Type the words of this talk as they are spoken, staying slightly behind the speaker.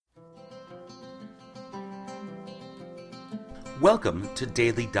Welcome to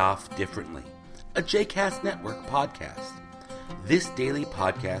Daily Daf Differently, a JCast Network podcast. This daily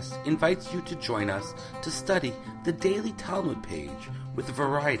podcast invites you to join us to study the daily Talmud page with a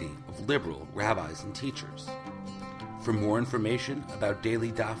variety of liberal rabbis and teachers. For more information about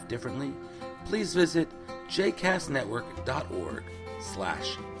Daily Daf Differently, please visit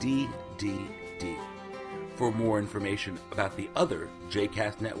jcastnetwork.org/DDD. For more information about the other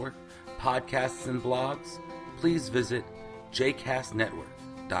JCast Network podcasts and blogs, please visit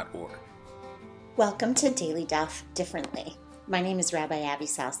jcastnetwork.org. Welcome to Daily Daf Differently. My name is Rabbi Abby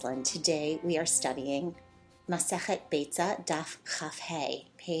Saslan. Today we are studying Masechet Beitza Daf Chaf Hey,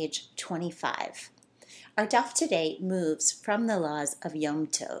 page 25. Our daf today moves from the laws of Yom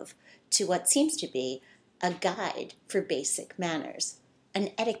Tov to what seems to be a guide for basic manners, an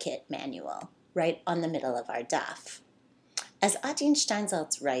etiquette manual, right on the middle of our daf. As Adin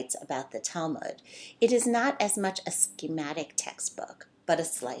Steinsaltz writes about the Talmud, it is not as much a schematic textbook, but a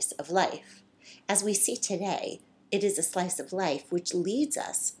slice of life. As we see today, it is a slice of life which leads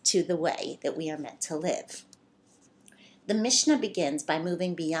us to the way that we are meant to live. The Mishnah begins by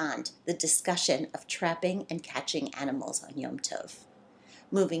moving beyond the discussion of trapping and catching animals on Yom Tov,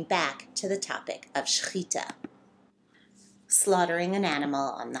 moving back to the topic of shechita, slaughtering an animal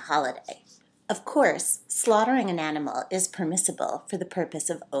on the holiday. Of course, slaughtering an animal is permissible for the purpose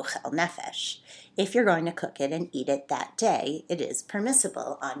of ochel nefesh. If you're going to cook it and eat it that day, it is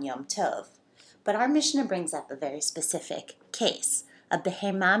permissible on Yom Tov. But our Mishnah brings up a very specific case, a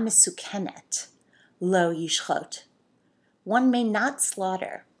behema mesukenet, lo yishchot. One may not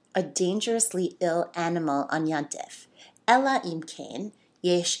slaughter a dangerously ill animal on Yantif, ela im kain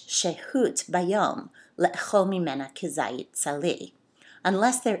yesh shehut bayom le'echol mimena kizayit sali,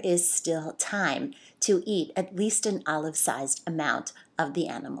 unless there is still time to eat at least an olive-sized amount of the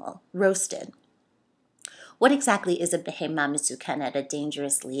animal roasted. What exactly is a behema mesukenet, a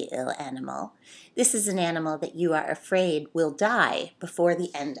dangerously ill animal? This is an animal that you are afraid will die before the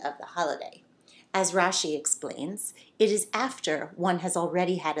end of the holiday. As Rashi explains, it is after one has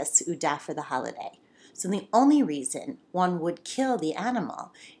already had a seudah for the holiday. So the only reason one would kill the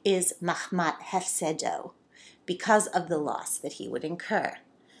animal is mahmat hefsedo, because of the loss that he would incur.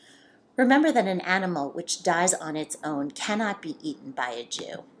 Remember that an animal which dies on its own cannot be eaten by a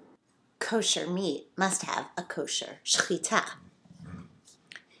Jew. Kosher meat must have a kosher shechita.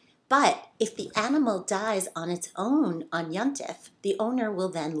 But if the animal dies on its own on Yontif, the owner will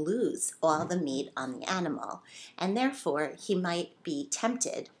then lose all the meat on the animal, and therefore he might be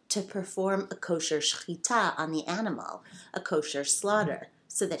tempted to perform a kosher shechita on the animal, a kosher slaughter,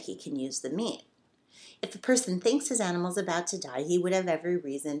 so that he can use the meat. If a person thinks his animal's about to die, he would have every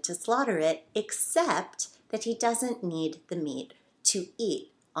reason to slaughter it, except that he doesn't need the meat to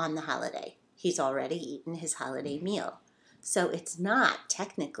eat on the holiday. He's already eaten his holiday meal. So it's not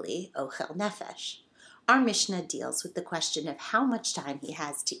technically ochel nefesh. Our Mishnah deals with the question of how much time he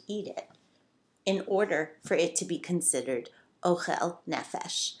has to eat it in order for it to be considered ochel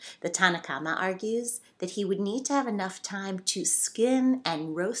nefesh. The Tanna Kama argues that he would need to have enough time to skin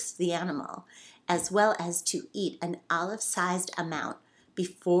and roast the animal, as well as to eat an olive-sized amount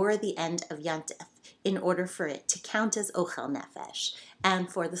before the end of Yantif in order for it to count as ochel nefesh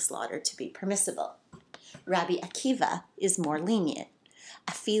and for the slaughter to be permissible. Rabbi Akiva is more lenient.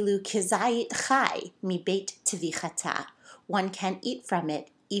 Afilu kizayit chai mi beit tvichata. One can eat from it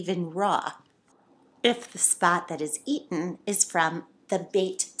even raw, if the spot that is eaten is from the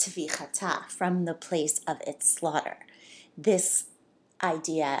beit tvichata, from the place of its slaughter. This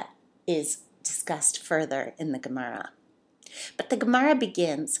idea is discussed further in the Gemara. But the Gemara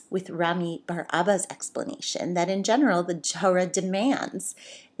begins with Rami Bar Abba's explanation that in general the Torah demands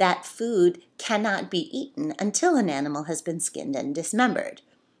that food cannot be eaten until an animal has been skinned and dismembered.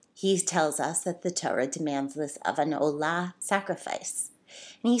 He tells us that the Torah demands this of an olah sacrifice.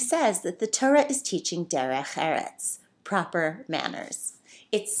 And he says that the Torah is teaching derech eretz, proper manners.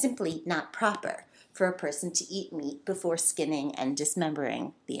 It's simply not proper for a person to eat meat before skinning and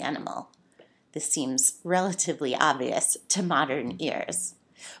dismembering the animal. This seems relatively obvious to modern ears.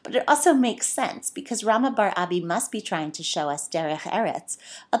 But it also makes sense because Rama Bar Abi must be trying to show us derech eretz.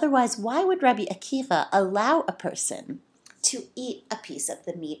 Otherwise, why would Rabbi Akiva allow a person to eat a piece of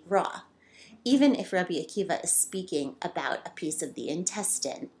the meat raw? Even if Rabbi Akiva is speaking about a piece of the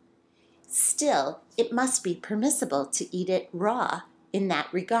intestine, still, it must be permissible to eat it raw in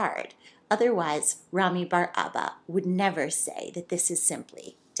that regard. Otherwise, Rami Bar Abba would never say that this is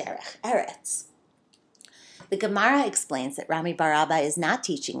simply derech eretz. The Gemara explains that Rami Bar Abba is not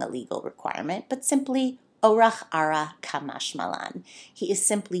teaching a legal requirement, but simply orach ara kamash malan. He is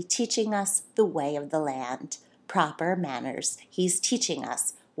simply teaching us the way of the land, proper manners. He's teaching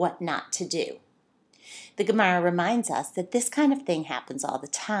us what not to do. The Gemara reminds us that this kind of thing happens all the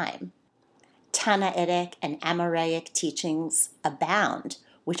time. Tannaitic and Amoraic teachings abound,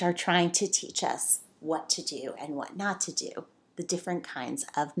 which are trying to teach us what to do and what not to do, the different kinds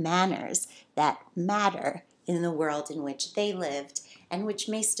of manners that matter in the world in which they lived and which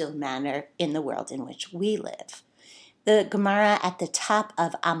may still matter in the world in which we live. The Gemara at the top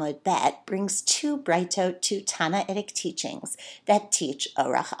of Amud Bet brings two Braitot, two Tannaitic teachings that teach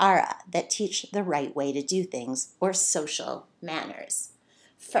Orach Ara, that teach the right way to do things, or social manners.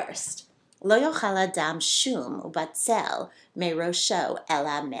 First, Lo yochal adam shum ubatzel merosho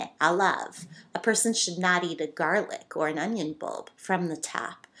ela me alav. A person should not eat a garlic or an onion bulb from the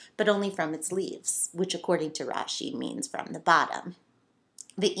top, but only from its leaves, which according to Rashi means from the bottom.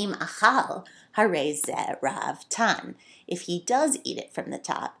 Ve'im achal harei ze rav tan. If he does eat it from the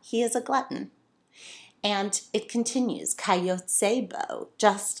top, he is a glutton. And it continues, kayotze bo,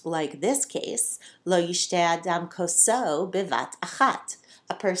 just like this case, lo yishte adam koso bevat achat.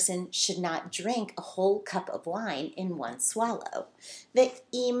 A person should not drink a whole cup of wine in one swallow.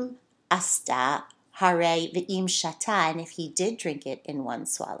 Ve'im asta harei ve'im shata, and if he did drink it in one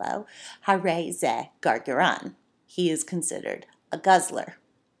swallow, harei ze gargaran. He is considered a guzzler.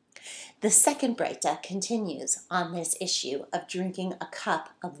 The second Breita continues on this issue of drinking a cup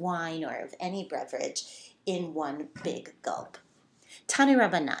of wine or of any beverage in one big gulp. Tani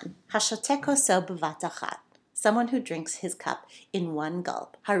Rabbanan, hashote koso bevat achat. Someone who drinks his cup in one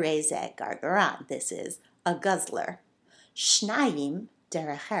gulp, harei ze gargaran. This is a guzzler. Shnayim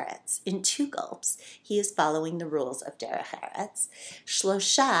derech eretz. In two gulps, he is following the rules of derech eretz.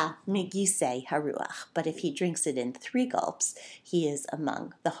 Shlosha migisei haruach. But if he drinks it in three gulps, he is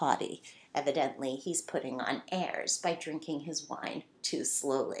among the haughty. Evidently, he's putting on airs by drinking his wine too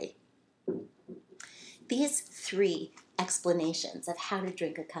slowly. These three explanations of how to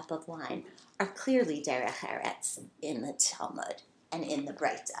drink a cup of wine are clearly derech eretz in the Talmud and in the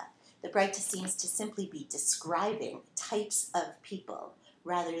Breita. The Breita seems to simply be describing types of people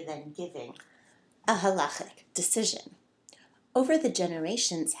rather than giving a halachic decision. Over the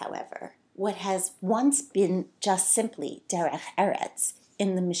generations, however, what has once been just simply derech eretz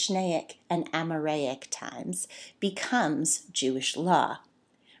in the Mishnaic and Amoraic times becomes Jewish law.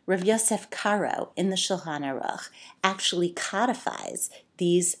 Rav Yosef Karo in the Shulchan Aruch actually codifies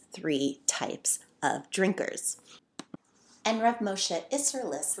these three types of drinkers. And Rav Moshe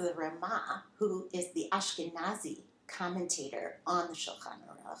Isserlis, the Ramah, who is the Ashkenazi commentator on the Shulchan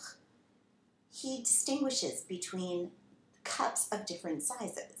Aruch, he distinguishes between cups of different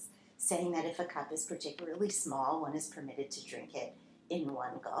sizes, saying that if a cup is particularly small, one is permitted to drink it in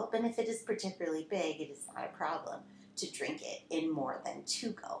one gulp, and if it is particularly big, it is not a problem to drink it in more than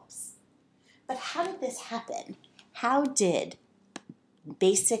two gulps. But how did this happen? How did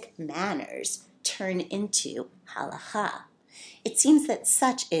basic manners turn into halacha? It seems that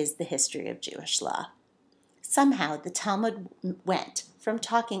such is the history of Jewish law. Somehow the Talmud went from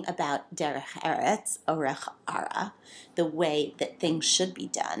talking about derech eretz, orach ara, the way that things should be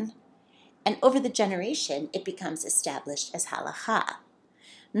done, and over the generation it becomes established as halacha.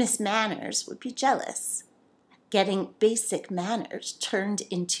 Miss Manners would be jealous, getting basic manners turned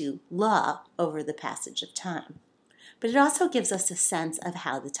into law over the passage of time. But it also gives us a sense of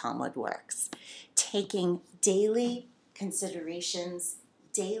how the Talmud works, taking daily considerations,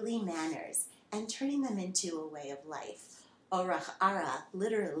 daily manners, and turning them into a way of life. Orach ara,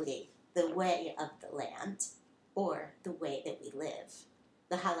 literally the way of the land, or the way that we live.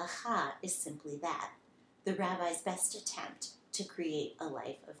 The halacha is simply that, the rabbi's best attempt to create a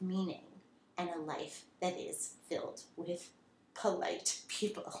life of meaning and a life that is filled with polite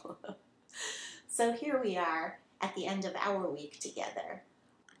people. So here we are at the end of our week together,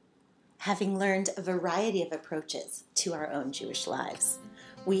 having learned a variety of approaches to our own Jewish lives.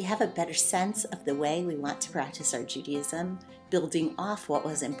 We have a better sense of the way we want to practice our Judaism, building off what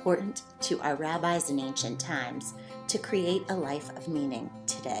was important to our rabbis in ancient times to create a life of meaning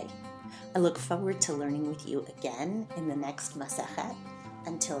today. I look forward to learning with you again in the next Masechet.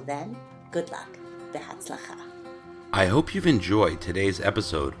 Until then, good luck. Behatzlacha. I hope you've enjoyed today's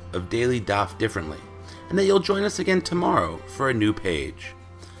episode of Daily Daf Differently, and that you'll join us again tomorrow for a new page.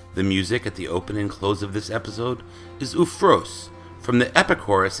 The music at the open and close of this episode is Ufros from the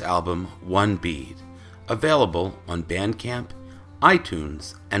Epicurus album One Bead, available on Bandcamp,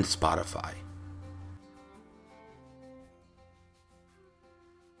 iTunes, and Spotify.